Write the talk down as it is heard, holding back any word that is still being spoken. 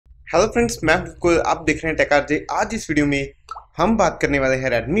Hello friends, मैं बिल्कुल आप देख रहे हैं टेक आरजे। आज इस वीडियो में हम बात करने वाले हैं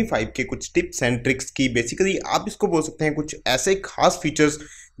Redmi 5 के कुछ टिप्स एंड ट्रिक्स की। बेसिकली आप इसको बोल सकते हैं कुछ ऐसे खास फीचर्स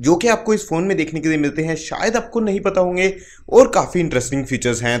जो कि आपको इस फ़ोन में देखने के लिए मिलते हैं, शायद आपको नहीं पता होंगे और काफ़ी इंटरेस्टिंग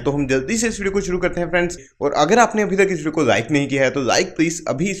फीचर्स हैं। तो हम जल्दी से इस वीडियो को शुरू करते हैं फ्रेंड्स। और अगर आपने अभी तक इस वीडियो को लाइक नहीं किया है तो लाइक प्लीज़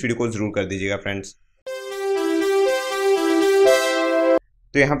अभी इस वीडियो को जरूर कर दीजिएगा फ्रेंड्स।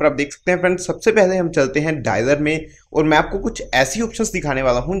 तो यहाँ पर आप देख सकते हैं फ्रेंड्स, सबसे पहले हम चलते हैं डायलर में और मैं आपको कुछ ऐसी ऑप्शंस दिखाने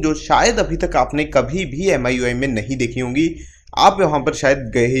वाला हूँ जो शायद अभी तक आपने कभी भी MIUI में नहीं देखी होंगी। आप यहाँ पर शायद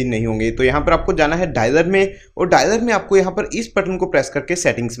गए ही नहीं होंगे। तो यहाँ पर आपको जाना है डायलर में और डायलर में आपको यहाँ पर इस बटन को प्रेस करके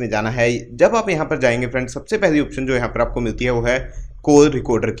सेटिंग्स में जाना है। जब आप यहाँ पर जाएंगे फ्रेंड्स, सबसे पहली ऑप्शन जो यहाँ पर आपको मिलती है वो है कॉल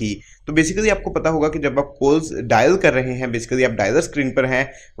रिकॉर्डर की। तो बेसिकली आपको पता होगा कि जब आप कॉल्स डायल कर रहे हैं, बेसिकली आप डायलर स्क्रीन पर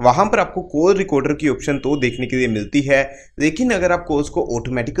हैं, वहां पर आपको कॉल रिकॉर्डर की ऑप्शन तो देखने के लिए मिलती है। लेकिन अगर आप कॉल्स को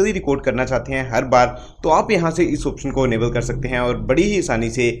ऑटोमेटिकली रिकॉर्ड करना चाहते हैं हर बार, तो आप यहां से इस ऑप्शन को इनेबल कर सकते हैं और बड़ी ही आसानी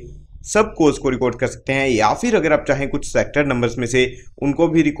से सब कॉल्स को रिकॉर्ड कर सकते हैं। या फिर अगर आप चाहें कुछ सेक्टर नंबर्स में से उनको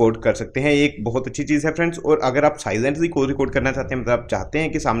भी रिकॉर्ड कर सकते हैं। ये एक बहुत अच्छी चीज़ है फ्रेंड्स। और अगर आप साइलेंटली कॉल रिकॉर्ड करना चाहते हैं, मतलब आप चाहते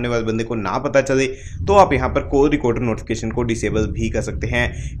हैं कि सामने वाले बंदे को ना पता चले, तो आप यहाँ पर कॉल रिकॉर्डर नोटिफिकेशन को डिसेबल भी कर सकते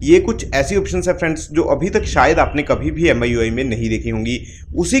हैं। ये कुछ ऐसी ऑप्शन है फ्रेंड्स जो अभी तक शायद आपने कभी भी MIUI में नहीं देखी होंगी।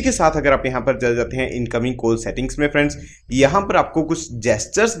 उसी के साथ अगर आप यहाँ पर चल जाते हैं इनकमिंग कॉल सेटिंग्स में फ्रेंड्स, यहाँ पर आपको कुछ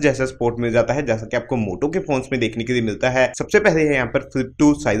जेस्चर्स जैसा सपोर्ट मिल जाता है, जैसा कि आपको मोटो के फोन्स में देखने के लिए मिलता है। सबसे पहले है यहाँ पर फ्लिप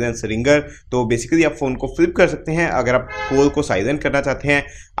टू साइलेंस रिंगर। तो बेसिकली आप फोन को फ्लिप कर सकते हैं। अगर आप कॉल को साइलेंट करना चाहते हैं,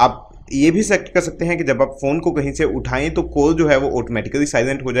 आप ये भी सेलेक्ट कर सकते हैं कि जब आप फोन को कहीं से उठाएं तो कॉल जो है वो ऑटोमेटिकली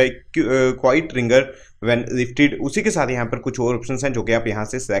साइलेंट हो जाए, क्वाइट रिंगर व्हेन लिफ्टेड। उसी के साथ यहाँ पर कुछ और ऑप्शंस हैं जो कि आप यहाँ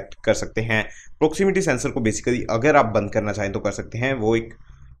से सेलेक्ट कर सकते हैं। प्रोक्सिमिटी सेंसर को बेसिकली अगर आप बंद करना चाहें तो कर सकते हैं, वो एक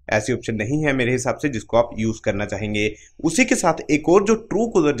ऐसी ऑप्शन नहीं है मेरे हिसाब से जिसको आप यूज करना चाहेंगे। उसी के साथ एक और जो ट्रू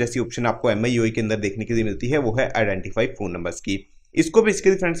कॉलर जैसी ऑप्शन आपको MIUI के अंदर देखने के लिए मिलती है वो है आइडेंटिफाई फोन नंबर्स की। इसको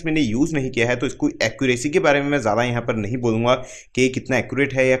बेसिकली फ्रेंड्स मैंने यूज़ नहीं किया है, तो इसको एक्यूरेसी के बारे में मैं ज़्यादा यहाँ पर नहीं बोलूँगा कि कितना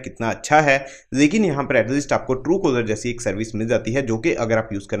एक्यूरेट है या कितना अच्छा है। लेकिन यहाँ पर एटलीस्ट आपको ट्रू कॉलर जैसी एक सर्विस मिल जाती है जो कि अगर आप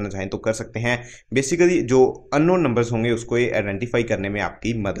यूज़ करना चाहें तो कर सकते हैं। बेसिकली जो अननोन नंबर्स होंगे उसको ये आइडेंटिफाई करने में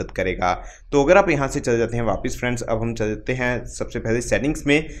आपकी मदद करेगा। तो अगर आप यहाँ से चले जाते हैं वापस फ्रेंड्स, अब हम चलते हैं सबसे पहले सेटिंग्स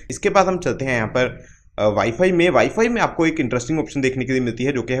में। इसके बाद हम चलते हैं यहाँ पर वाईफाई में आपको एक इंटरेस्टिंग ऑप्शन देखने के लिए मिलती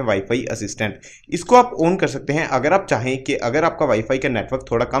है जो कि है वाईफाई असिस्टेंट। इसको आप ऑन कर सकते हैं अगर आप चाहें कि अगर आपका वाईफाई का नेटवर्क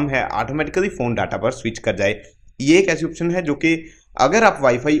थोड़ा कम है, ऑटोमेटिकली फ़ोन डाटा पर स्विच कर जाए। ये एक ऐसी ऑप्शन है जो कि अगर आप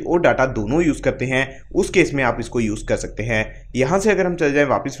वाईफाई और डाटा दोनों यूज़ करते हैं उस केस में आप इसको यूज़ कर सकते हैं। यहाँ से अगर हम चल जाएं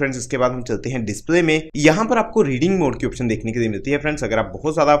वापस फ्रेंड्स, इसके बाद हम चलते हैं डिस्प्ले में। यहाँ पर आपको रीडिंग मोड की ऑप्शन देखने के लिए मिलती है फ्रेंड्स। अगर आप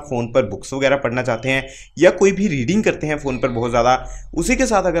बहुत ज़्यादा फ़ोन पर बुक्स वगैरह पढ़ना चाहते हैं या कोई भी रीडिंग करते हैं फ़ोन पर बहुत ज़्यादा, उसी के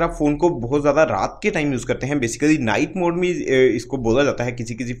साथ अगर आप फ़ोन को बहुत ज़्यादा रात के टाइम यूज़ करते हैं, बेसिकली नाइट मोड में इसको बोला जाता है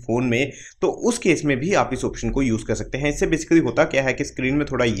किसी किसी फ़ोन में, तो उस केस में भी आप इस ऑप्शन को यूज़ कर सकते हैं। इससे बेसिकली होता क्या है कि स्क्रीन में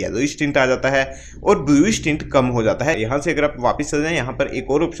थोड़ा येलोइश टिंट आ जाता है और ब्लूइश टिंट कम हो जाता है। यहाँ से अगर आप वापस चल जाएँ, यहाँ पर एक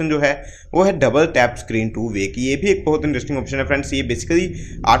और ऑप्शन जो है वो है double tap screen to wake. ये भी एक बहुत इंटरेस्टिंग ऑप्शन है फ्रेंड्स। ये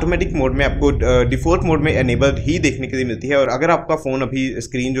बेसिकली ऑटोमेटिक मोड में आपको डिफॉल्ट मोड में एनेबल्ड ही देखने के लिए मिलती है। और अगर आपका फ़ोन अभी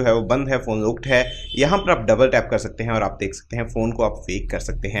स्क्रीन जो है वो बंद है, फ़ोन लॉक्ड है, यहाँ पर आप डबल टैप कर सकते हैं और आप देख सकते हैं फ़ोन को आप वेक कर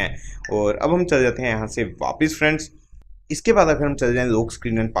सकते हैं। और अब हम चल जाते हैं यहाँ से वापस फ्रेंड्स। इसके बाद अगर हम चल जाएं लॉक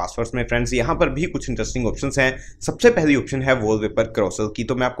स्क्रीन एंड पासवर्ड्स में फ्रेंड्स, यहाँ पर भी कुछ इंटरेस्टिंग ऑप्शंस हैं। सबसे पहली ऑप्शन है वॉलपेपर क्रॉसल की।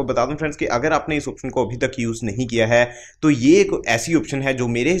 तो मैं आपको बता दूं फ्रेंड्स कि अगर आपने इस ऑप्शन को अभी तक यूज़ नहीं किया है तो ये एक ऐसी ऑप्शन है जो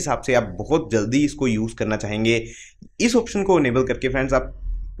मेरे हिसाब से आप बहुत जल्दी इसको यूज़ करना चाहेंगे। इस ऑप्शन को इनेबल करके फ्रेंड्स आप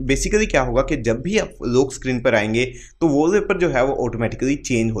बेसिकली क्या होगा कि जब भी आप लॉक स्क्रीन पर आएंगे तो वॉलपेपर जो है वो ऑटोमेटिकली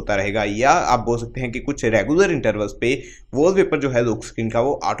चेंज होता रहेगा, या आप बोल सकते हैं कि कुछ रेगुलर इंटरवल्स पे वॉलपेपर जो है लॉक स्क्रीन का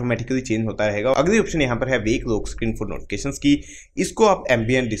वो ऑटोमेटिकली चेंज होता रहेगा। अगली ऑप्शन यहाँ पर है वेक लॉक स्क्रीन फॉर नोटिफिकेशंस की। इसको आप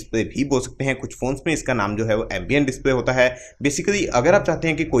एम्बिएंट डिस्प्ले भी बोल सकते हैं। कुछ फोन्स में इसका नाम जो है वो एम्बिएंट डिस्प्ले होता है। बेसिकली अगर आप चाहते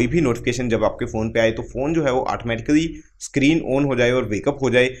हैं कि कोई भी नोटिफिकेशन जब आपके फ़ोन पे आए तो फ़ोन जो है वो ऑटोमेटिकली स्क्रीन ऑन हो जाए और वेकअप हो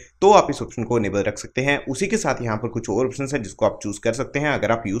जाए, तो आप इस ऑप्शन को इनेबल रख सकते हैं। उसी के साथ यहाँ पर कुछ और ऑप्शन है जिसको आप चूज कर सकते हैं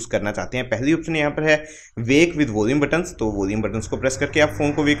अगर आप यूज़ करना चाहते हैं। पहली ऑप्शन यहाँ पर है वेक विद वॉल्यूम बटन्स। तो वॉल्यूम बटन्स को प्रेस करके आप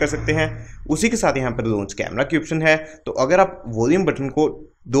फोन को वेक कर सकते हैं। उसी के साथ यहाँ पर लॉन्च कैमरा की ऑप्शन है। तो अगर आप वॉल्यूम बटन को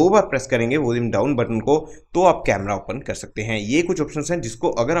 2 बार प्रेस करेंगे, वॉल्यूम डाउन बटन को, तो आप कैमरा ओपन कर सकते हैं। ये कुछ ऑप्शंस हैं जिसको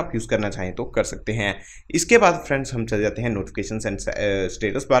अगर आप यूज़ करना चाहें तो कर सकते हैं। इसके बाद फ्रेंड्स हम चल जाते हैं नोटिफिकेशंस एंड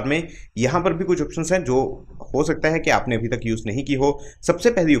स्टेटस बार में। यहाँ पर भी कुछ ऑप्शंस हैं जो हो सकता है कि आपने अभी तक यूज़ नहीं की हो। सबसे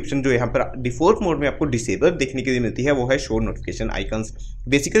पहली ऑप्शन जो यहाँ पर डिफॉल्ट मोड में आपको डिसेबल देखने के लिए मिलती है वो है show notification icons.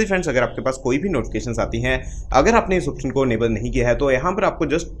 Basically friends अगर आपके पास कोई भी नोटिफिकेशंस आती हैं, अगर आपने इस ऑप्शन को इनेबल नहीं किया है तो यहाँ पर आपको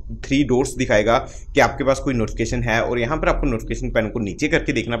जस्ट 3 डॉट्स दिखाएगा कि आपके पास कोई नोटिफिकेशन है, और यहाँ पर आपको नोटिफिकेशन पैन को नीचे करके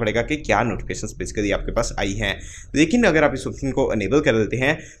करके देखना पड़ेगा कि क्या नोटिफिकेशंस बेसिकली आपके पास आई हैं। लेकिन अगर आप इस ऑप्शन को अनेबल कर देते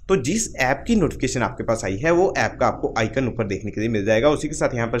हैं तो जिस ऐप की नोटिफिकेशन आपके पास आई है वो ऐप का आपको आइकन ऊपर देखने के लिए मिल जाएगा। उसी के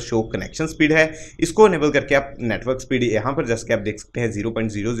साथ यहाँ पर शो कनेक्शन स्पीड है, इसको अनेबल करके आप नेटवर्क स्पीड यहाँ पर जैसे कि आप देख सकते हैं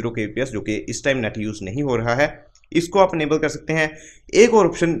 0.00 kbps, जो कि इस टाइम नेट यूज नहीं हो रहा है, इसको आप इनेबल कर सकते हैं। एक और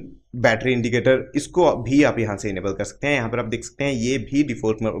ऑप्शन बैटरी इंडिकेटर, इसको भी आप यहाँ से इनेबल कर सकते हैं। यहाँ पर आप देख सकते हैं ये भी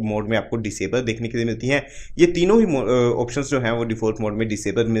डिफॉल्ट मोड में आपको डिसेबल देखने के लिए मिलती हैं। ये तीनों ही ऑप्शंस जो हैं वो डिफॉल्ट मोड में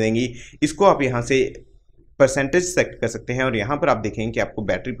डिसेबल मिलेंगी। इसको आप यहाँ से परसेंटेज सेलेक्ट कर सकते हैं और यहाँ पर आप देखेंगे कि आपको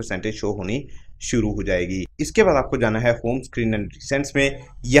बैटरी परसेंटेज शो होनी शुरू हो जाएगी। इसके बाद आपको जाना है होम स्क्रीन एंड रिसेंट्स में।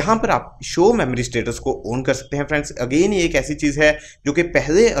 यहाँ पर आप शो मेमोरी स्टेटस को ऑन कर सकते हैं फ्रेंड्स। अगेन ये एक ऐसी चीज़ है जो कि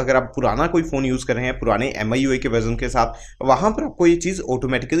पहले अगर आप पुराना कोई फ़ोन यूज़ कर रहे हैं पुराने MIUI के वर्जन के साथ, वहाँ पर आपको ये चीज़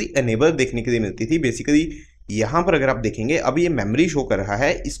ऑटोमेटिकली अनेबल देखने के लिए मिलती थी। बेसिकली यहाँ पर अगर आप देखेंगे अब ये मेमोरी शो कर रहा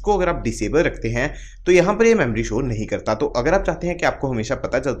है, इसको अगर आप डिसेबल रखते हैं तो यहाँ पर ये मेमोरी शो नहीं करता। तो अगर आप चाहते हैं कि आपको हमेशा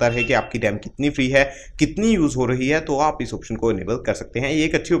पता चलता रहे कि आपकी रैम कितनी फ्री है, कितनी यूज़ हो रही है, तो आप इस ऑप्शन को इनेबल कर सकते हैं। ये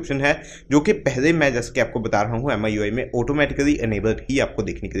एक अच्छी ऑप्शन है जो कि पहले मैं जैसे कि आपको बता रहा हूँ MIUI में ऑटोमेटिकली इनेबल्ड ही आपको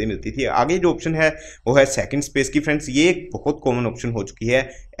देखने के लिए मिलती थी। आगे जो ऑप्शन है वो है सेकंड स्पेस की फ्रेंड्स। ये एक बहुत कॉमन ऑप्शन हो चुकी है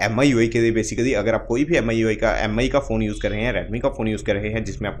MIUI के लिए। बेसिकली अगर आप कोई भी MI का फ़ोन यूज़ कर रहे हैं, रेडमी का फ़ोन यूज़ कर रहे हैं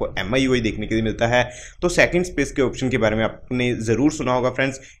जिसमें आपको MIUI देखने के लिए मिलता है, तो सेकंड स्पेस के ऑप्शन के बारे में आपने ज़रूर सुना होगा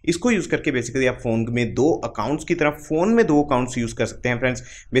फ्रेंड्स। इसको यूज़ करके बेसिकली आप फ़ोन में दो अकाउंट्स की तरह फ़ोन में दो अकाउंट्स यूज़ कर सकते हैं फ्रेंड्स।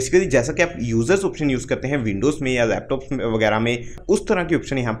 बेसिकली जैसा कि आप यूज़र्स ऑप्शन यूज़ करते हैं विंडोज़ में या लैपटॉप वगैरह में, उस तरह की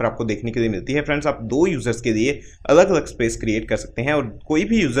ऑप्शन यहाँ पर आपको देखने के लिए मिलती है फ्रेंड्स। आप दो यूज़र्स के लिए अलग अलग स्पेस क्रिएट कर सकते हैं और कोई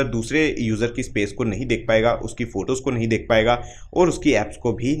भी यूज़र दूसरे यूज़र की स्पेस को नहीं देख पाएगा, उसकी फ़ोटोज़ को नहीं देख पाएगा और उसकी ऐप्स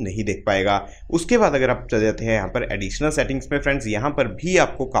को भी नहीं देख पाएगा। उसके बाद अगर आप चले जाते हैं यहाँ पर एडिशनल सेटिंग्स में फ्रेंड्स, यहाँ पर भी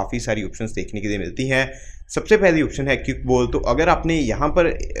आपको काफ़ी सारी ऑप्शंस देखने के लिए मिलती हैं। सबसे पहली ऑप्शन है क्विक बोल। तो अगर आपने यहाँ पर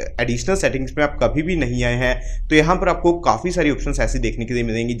एडिशनल सेटिंग्स में आप कभी भी नहीं आए हैं तो यहाँ पर आपको काफ़ी सारी ऑप्शंस ऐसी देखने के लिए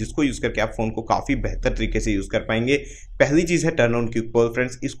मिलेंगी जिसको यूज़ करके आप फ़ोन को काफ़ी बेहतर तरीके से यूज़ कर पाएंगे। पहली चीज़ है टर्न ऑन क्विक बोल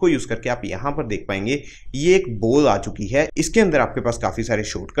फ्रेंड्स। इसको यूज़ करके आप यहाँ पर देख पाएंगे ये एक बोल आ चुकी है। इसके अंदर आपके पास काफ़ी सारे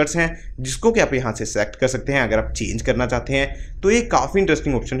शॉर्टकट्स हैं जिसको कि आप यहाँ से सेलेक्ट कर सकते हैं। अगर आप चेंज करना चाहते हैं तो ये काफ़ी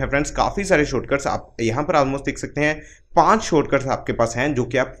इंटरेस्टिंग ऑप्शन है फ्रेंड्स। काफ़ी सारे शॉर्टकट्स आप यहाँ पर ऑलमोस्ट देख सकते हैं। 5 शॉर्टकट्स आपके पास हैं जो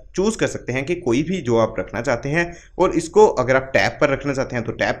कि आप चूज़ कर सकते हैं कि कोई भी जो आप रखना चाहते हैं। और इसको अगर आप टैब पर रखना चाहते हैं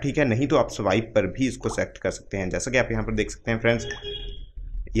तो टैब ठीक है, नहीं तो आप स्वाइप पर भी इसको सेलेक्ट कर सकते हैं। जैसा कि आप यहाँ पर देख सकते हैं फ्रेंड्स,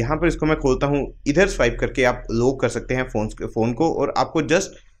 यहाँ पर इसको मैं खोलता हूँ, इधर स्वाइप करके आप लॉक कर सकते हैं फ़ोन को। और आपको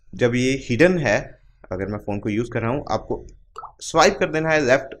जस्ट जब ये हिडन है, अगर मैं फ़ोन को यूज़ कर रहा हूँ, आपको स्वाइप कर देना है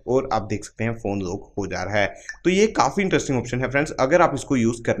लेफ्ट और आप देख सकते हैं फ़ोन लॉक हो जा रहा है। तो ये काफ़ी इंटरेस्टिंग ऑप्शन है फ्रेंड्स अगर आप इसको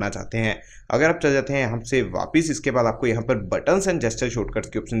यूज़ करना चाहते हैं। अगर आप चले जाते हैं यहाँ से वापस, इसके बाद आपको यहाँ पर बटन्स एंड जेस्चर शॉर्टकट्स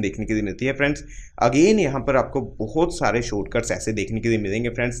की ऑप्शन देखने के लिए मिलती है फ्रेंड्स। अगेन यहाँ पर आपको बहुत सारे शॉर्टकट्स ऐसे देखने के लिए मिलेंगे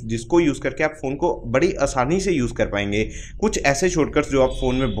फ्रेंड्स जिसको यूज़ करके आप फ़ोन को बड़ी आसानी से यूज़ कर पाएंगे। कुछ ऐसे शॉर्टकट्स जो आप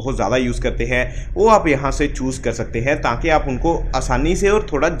फ़ोन में बहुत ज़्यादा यूज़ करते हैं वो आप यहाँ से चूज़ कर सकते हैं ताकि आप उनको आसानी से और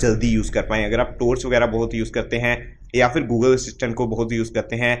थोड़ा जल्दी यूज़ कर पाएँ। अगर आप टॉर्च वगैरह बहुत यूज़ करते हैं या फिर गूगल असिस्टेंट को बहुत यूज़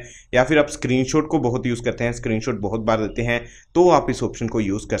करते हैं या फिर आप स्क्रीनशॉट को बहुत यूज़ करते हैं, स्क्रीनशॉट बहुत बार लेते हैं, तो आप इस ऑप्शन को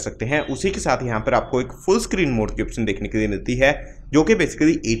यूज़ कर सकते हैं। उसी के साथ यहाँ पर आपको एक फुल स्क्रीन मोड की ऑप्शन देखने के लिए मिलती है जो कि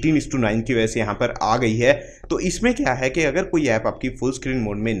बेसिकली 18:9 की वजह से यहाँ पर आ गई है। तो इसमें क्या है कि अगर कोई ऐप आपकी फुल स्क्रीन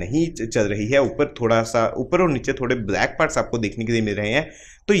मोड में नहीं चल रही है, ऊपर थोड़ा सा ऊपर और नीचे थोड़े ब्लैक पार्ट्स आपको देखने के लिए मिल रहे हैं,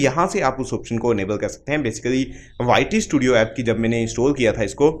 तो यहाँ से आप उस ऑप्शन को इनेबल कर सकते हैं। बेसिकली YT स्टूडियो ऐप की जब मैंने इंस्टॉल किया था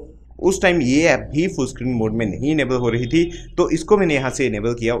इसको, उस टाइम ये ऐप भी फुल स्क्रीन मोड में नहीं इनेबल हो रही थी, तो इसको मैंने यहाँ से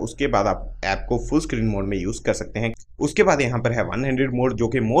इनेबल किया। उसके बाद आप ऐप को फुल स्क्रीन मोड में यूज़ कर सकते हैं। उसके बाद यहाँ पर है 100 मोड जो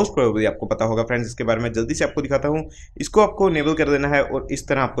कि मोस्ट प्रोबेबली आपको पता होगा फ्रेंड्स। इसके बारे में जल्दी से आपको दिखाता हूँ। इसको आपको इनेबल कर देना है और इस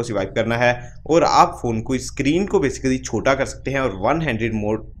तरह आपको स्वाइप करना है और आप फ़ोन को स्क्रीन को बेसिकली छोटा कर सकते हैं। और 100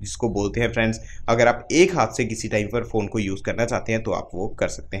 मोड जिसको बोलते हैं फ्रेंड्स, अगर आप एक हाथ से किसी टाइम पर फ़ोन को यूज़ करना चाहते हैं तो आप वो कर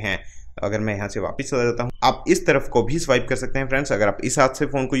सकते हैं। अगर मैं यहाँ से वापस चला जाता हूँ, आप इस तरफ को भी स्वाइप कर सकते हैं फ्रेंड्स। अगर आप इस हाथ से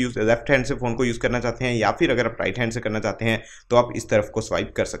फ़ोन को लेफ्ट हैंड से फ़ोन को यूज़ करना चाहते हैं या फिर अगर आप राइट हैंड से करना चाहते हैं तो आप इस तरफ को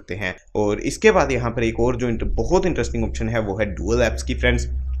स्वाइप कर सकते हैं। और इसके बाद यहाँ पर एक और जो बहुत इंटरेस्टिंग ऑप्शन है वो है डुअल ऐप्स की फ्रेंड्स।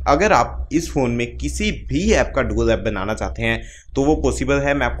 अगर आप इस फ़ोन में किसी भी ऐप का डुअल ऐप बनाना चाहते हैं तो वो पॉसिबल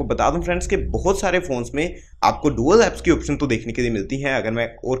है। मैं आपको बता दूं फ्रेंड्स कि बहुत सारे फ़ोन्स में आपको डुअल ऐप्स की ऑप्शन तो देखने के लिए मिलती हैं अगर मैं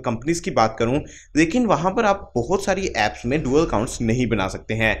और कंपनीज़ की बात करूं, लेकिन वहां पर आप बहुत सारी ऐप्स में डुअल अकाउंट्स नहीं बना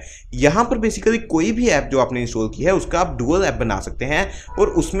सकते हैं। यहां पर बेसिकली कोई भी ऐप जो आपने इंस्टॉल की है उसका आप डुअल ऐप बना सकते हैं और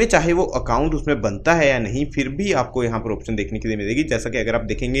उसमें चाहे वो अकाउंट उसमें बनता है या नहीं, फिर भी आपको यहाँ पर ऑप्शन देखने के लिए मिलेगी। जैसा कि अगर आप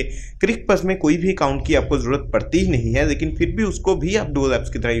देखेंगे क्रिक प्लस में कोई भी अकाउंट की आपको ज़रूरत पड़ती ही नहीं है, लेकिन फिर भी उसको भी आप डुअल ऐप्स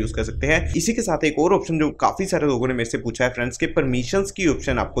की तरह यूज़ कर सकते हैं। इसी के साथ एक और ऑप्शन जो काफ़ी सारे लोगों ने मेरे से पूछा है फ्रेंड्स के परमिशंस की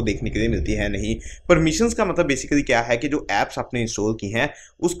ऑप्शन आपको देखने के लिए मिलती है नहीं। परमिशंस का मतलब बेसिकली क्या है कि जो ऐप्स आपने इंस्टॉल की हैं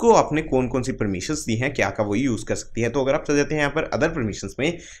उसको आपने कौन कौन सी परमिशंस दी हैं, क्या क्या वो यूज़ कर सकती है। तो अगर आप चले जाते हैं यहाँ पर अदर परमिशंस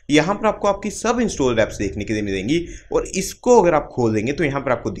में, यहाँ पर आपको आपकी सब इंस्टॉल्ड ऐप्स देखने के लिए मिलेंगी और इसको अगर आप खोल देंगे तो यहाँ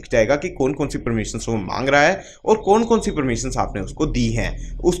पर आपको दिख जाएगा कि कौन कौन सी परमिशंस वो मांग रहा है और कौन कौन सी परमिशंस आपने उसको दी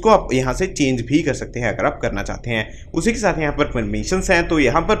हैं। उसको आप यहाँ से चेंज भी कर सकते हैं अगर आप करना चाहते हैं। उसी के साथ यहाँ पर परमिशंस हैं, तो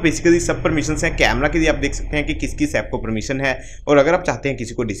यहाँ पर बेसिकली सब परमिशंस हैं। कैमरा के लिए आप देख सकते हैं कि किस किस ऐप को परमिशन है और अगर आप चाहते हैं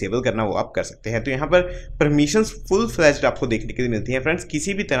किसी को डिसेबल करना वो आप कर सकते हैं। तो यहाँ पर परमिशंस फुल फ्लैश्ड आपको देखने के लिए मिलती हैं फ्रेंड्स,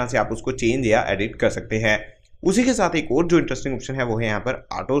 किसी भी तरह से आप उसको चेंज या एडिट कर सकते हैं। उसी के साथ एक और जो इंटरेस्टिंग ऑप्शन है वो है यहाँ पर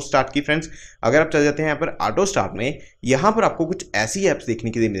ऑटो स्टार्ट की फ्रेंड्स। अगर आप चल जाते हैं यहाँ पर ऑटो स्टार्ट में, यहाँ पर आपको कुछ ऐसी ऐप्स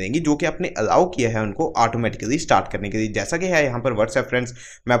देखने के लिए मिलेंगी जो कि आपने अलाउ किया है उनको ऑटोमेटिकली स्टार्ट करने के लिए। जैसा कि है यहाँ पर व्हाट्सएप फ्रेंड्स,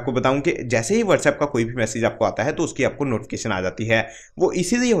 मैं आपको बताऊं कि जैसे ही व्हाट्सएप का कोई भी मैसेज आपको आता है तो उसकी आपको नोटिफिकेशन आ जाती है। वो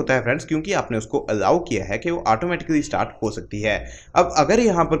इसीलिए होता है फ्रेंड्स क्योंकि आपने उसको अलाउ किया है कि वो ऑटोमेटिकली स्टार्ट हो सकती है। अब अगर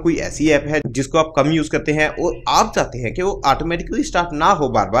यहाँ पर कोई ऐसी ऐप है जिसको आप कम यूज़ करते हैं और आप चाहते हैं कि वो ऑटोमेटिकली स्टार्ट ना हो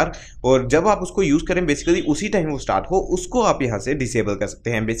बार बार, और जब आप उसको यूज़ करें बेसिकली उसी टाइम वो स्टार्ट हो, उसको आप यहाँ से डिसेबल कर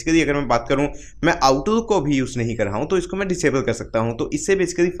सकते हैं। बेसिकली अगर मैं बात करूँ, मैं आउटलुक को भी यूज़ नहीं कर रहा हूँ तो इसको मैं डिसेबल कर सकता हूँ। तो इससे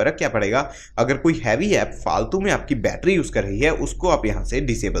बेसिकली फ़र्क क्या पड़ेगा, अगर कोई हैवी ऐप फालतू में आपकी बैटरी यूज़ कर रही है उसको आप यहाँ से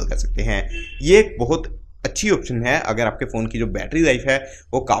डिसेबल कर सकते हैं। ये एक बहुत अच्छी ऑप्शन है अगर आपके फ़ोन की जो बैटरी लाइफ है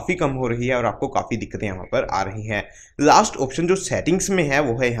वो काफ़ी कम हो रही है और आपको काफ़ी दिक्कतें यहाँ पर आ रही हैं। लास्ट ऑप्शन जो सेटिंग्स में है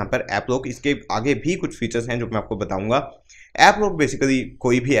वो है यहाँ पर ऐप लॉक। इसके आगे भी कुछ फीचर्स हैं जो मैं आपको बताऊंगा। ऐप लॉक बेसिकली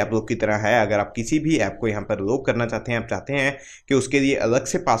कोई भी ऐप लॉक की तरह है। अगर आप किसी भी ऐप को यहाँ पर लॉक करना चाहते हैं, आप चाहते हैं कि उसके लिए अलग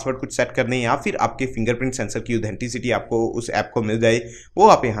से पासवर्ड कुछ सेट कर दें या फिर आपके फिंगरप्रिंट सेंसर की ऑथेंटिसिटी आपको उस ऐप को मिल जाए, वो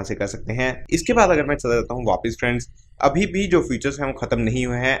आप यहाँ से कर सकते हैं। इसके बाद अगर मैं चला जाता हूँ वापस फ्रेंड्स, अभी भी जो फीचर्स हैं वो खत्म नहीं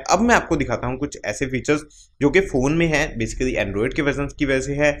हुए हैं। अब मैं आपको दिखाता हूँ कुछ ऐसे फीचर्स जो कि फ़ोन में है, बेसिकली एंड्रॉयड के वर्जन की वजह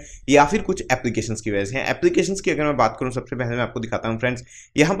से है या फिर कुछ एप्लीकेशंस की वजह से है। एप्लीकेशंस की अगर मैं बात करूँ, सबसे पहले मैं आपको दिखाता हूँ फ्रेंड्स,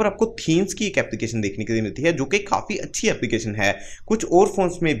 यहाँ पर आपको थीम्स की एक एप्लीकेशन देखने के लिए मिलती है जो कि काफ़ी अच्छी एप्लीकेशन है। कुछ और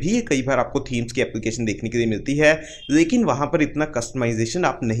फोन्स में भी कई बार आपको थीम्स की एप्लीकेशन देखने के लिए मिलती है, लेकिन वहाँ पर इतना कस्टमाइजेशन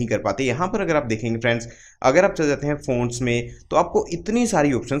आप नहीं कर पाते। यहाँ पर अगर आप देखेंगे फ्रेंड्स, अगर आप चले जाते हैं फ़ोन्स में तो आपको इतनी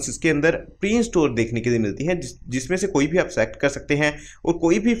सारी ऑप्शंस इसके अंदर प्री इंस्टॉल देखने के लिए मिलती हैं जिसमें से कोई भी आप सेलेक्ट कर सकते हैं और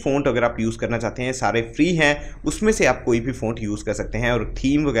कोई भी फ़ॉन्ट अगर आप यूज़ करना चाहते हैं, सारे फ्री हैं, उसमें से आप कोई भी फ़ॉन्ट यूज़ कर सकते हैं। और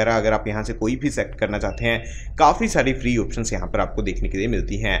थीम वगैरह अगर आप यहाँ से कोई भी सेलेक्ट करना चाहते हैं, काफ़ी सारी फ्री ऑप्शंस यहाँ पर आपको देखने के लिए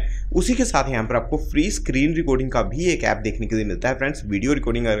मिलती हैं। उसी के साथ यहाँ पर आपको फ्री स्क्रीन रिकॉर्डिंग का भी एक ऐप देखने के लिए मिलता है फ्रेंड्स। वीडियो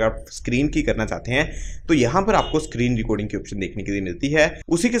रिकॉर्डिंग अगर आप स्क्रीन की करना चाहते हैं तो यहाँ पर आपको स्क्रीन रिकॉर्डिंग की ऑप्शन देखने के लिए मिलती है।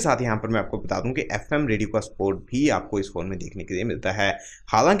 उसी के साथ यहाँ पर मैं आपको बता दूं कि FM रेडियो का सपोर्ट भी आपको इस फोन में देखने के लिए मिलता है।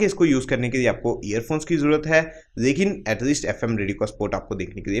 हालांकि इसको यूज़ करने के लिए आपको ईयरफोन्स की ज़रूरत है, लेकिन एटलीस्ट FM रेडियो का सपोर्ट आपको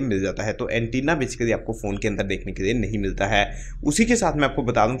देखने के लिए मिल जाता है। तो एंटीना बेसिकली आपको फ़ोन के अंदर देखने के लिए नहीं मिलता है। उसी के साथ मैं आपको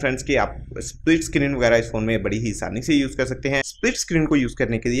बता दूं फ्रेंड्स कि आप स्प्लिट स्क्रीन वगैरह इस फोन में बड़ी ही आसानी से यूज़ कर सकते हैं। स्प्लिट स्क्रीन को यूज़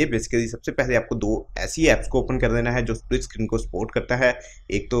करने के लिए बेसिकली सबसे पहले आपको दो ऐसी ऐप्स को ओपन कर देना है जो स्प्लिट स्क्रीन को सपोर्ट करता है।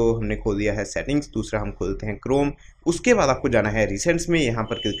 एक तो हमने खोल दिया है सेटिंग्स, दूसरा हम खोलते हैं क्रोम। उसके बाद आपको जाना है रिसेंट्स में, यहाँ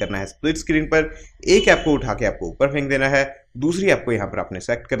पर क्लिक करना है स्प्लिट स्क्रीन पर, एक ऐप को उठा के आपको ऊपर फेंक देना है, दूसरी ऐप को यहाँ पर आपने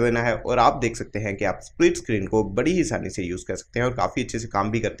सेलेक्ट कर देना है और आप देख सकते हैं कि आप स्प्लिट स्क्रीन को बड़ी ही आसानी से यूज़ कर सकते हैं और काफ़ी अच्छे से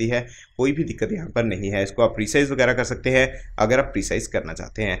काम भी करती है। कोई भी दिक्कत यहाँ पर नहीं है। इसको आप प्रीसाइज वगैरह कर सकते हैं अगर आप प्रीसाइज करना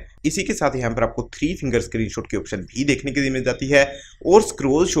चाहते हैं। इसी के साथ यहाँ पर आपको 3 फिंगर स्क्रीनशॉट की ऑप्शन भी देखने के लिए मिल जाती है और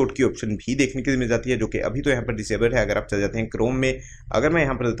स्क्रोल शॉट की ऑप्शन भी देखने के लिए मिल जाती है, जो कि अभी तो यहाँ पर डिसेबल है। अगर आप चले जाते हैं क्रोम में, अगर मैं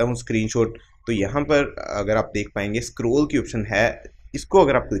यहाँ पर देता हूँ स्क्रीनशॉट, तो यहाँ पर अगर आप देख पाएंगे स्क्रोल की ऑप्शन है। इसको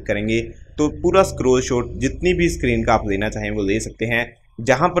अगर आप क्लिक करेंगे तो पूरा स्क्रोल शॉट जितनी भी स्क्रीन का आप लेना चाहें वो ले सकते हैं।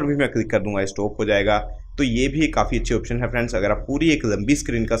 जहाँ पर भी मैं क्लिक कर दूंगा स्टॉप हो जाएगा। तो ये भी काफ़ी अच्छी ऑप्शन है फ्रेंड्स। अगर आप पूरी एक लंबी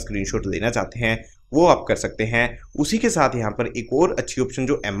स्क्रीन का स्क्रीनशॉट लेना चाहते हैं वो आप कर सकते हैं। उसी के साथ यहाँ पर एक और अच्छी ऑप्शन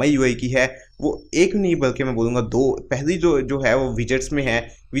जो MIUI की है, वो एक नहीं बल्कि मैं बोलूँगा दो। पहली जो है वो विजेट्स में है।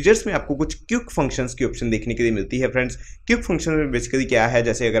 विजेट्स में आपको कुछ क्विक फंक्शंस की ऑप्शन देखने के लिए मिलती है फ्रेंड्स। क्विक फंक्शन में बेसिकली क्या है,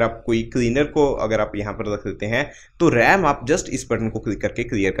 जैसे अगर आप कोई क्लीनर को अगर आप यहाँ पर रख देते हैं तो रैम आप जस्ट इस बटन को क्लिक करके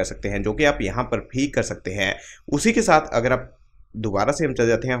क्लियर कर सकते हैं, जो कि आप यहाँ पर भी कर सकते हैं। उसी के साथ अगर आप दोबारा से हम चले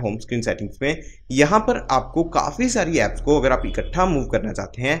जाते हैं होम स्क्रीन सेटिंग्स में, यहाँ पर आपको काफ़ी सारी ऐप्स को अगर आप इकट्ठा मूव करना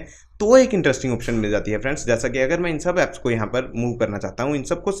चाहते हैं तो एक इंटरेस्टिंग ऑप्शन मिल जाती है फ्रेंड्स। जैसा कि अगर मैं इन सब ऐप्स को यहाँ पर मूव करना चाहता हूँ, इन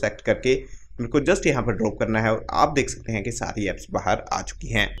सब को सेलेक्ट करके मेरे को जस्ट यहाँ पर ड्रॉप करना है और आप देख सकते हैं कि सारी ऐप्स बाहर आ चुकी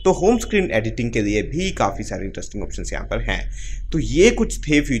हैं। तो होम स्क्रीन एडिटिंग के लिए भी काफ़ी सारे इंटरेस्टिंग ऑप्शंस यहाँ पर हैं। तो ये कुछ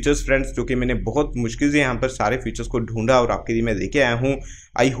थे फीचर्स फ्रेंड्स, जो कि मैंने बहुत मुश्किल से यहाँ पर सारे फीचर्स को ढूंढा और आपके लिए मैं लेके आया हूँ।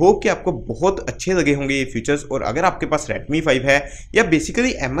 आई होप कि आपको बहुत अच्छे लगे होंगे ये फीचर्स। और अगर आपके पास Redmi 5 है या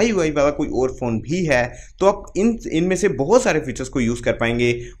बेसिकली MIUI वाला कोई और फ़ोन भी है तो आप इनमें से बहुत सारे फीचर्स को यूज़ कर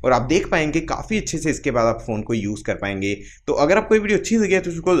पाएंगे और आप देख पाएंगे काफ़ी अच्छे से। इसके बाद आप फ़ोन को यूज़ कर पाएंगे। तो अगर आपको ये वीडियो अच्छी लगी है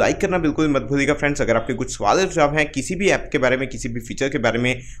तो उसको लाइक करना बिल्कुल मत भूलिएगा फ्रेंड्स। अगर आपके कुछ सवाल जवाब हैं किसी भी ऐप के बारे में, किसी भी फीचर के बारे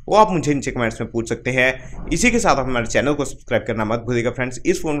में, वो आप मुझे नीचे कमेंट्स में पूछ सकते हैं। इसी के साथ आप हमारे चैनल को सब्सक्राइब करना मत भूलिएगा फ्रेंड्स।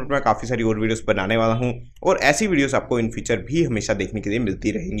 इस फोन पर मैं काफ़ी सारी और वीडियोस बनाने वाला हूँ और ऐसी वीडियोस आपको इन फ्यूचर भी हमेशा देखने के लिए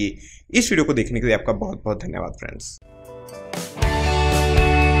मिलती रहेंगी। इस वीडियो को देखने के लिए आपका बहुत बहुत धन्यवाद फ्रेंड्स।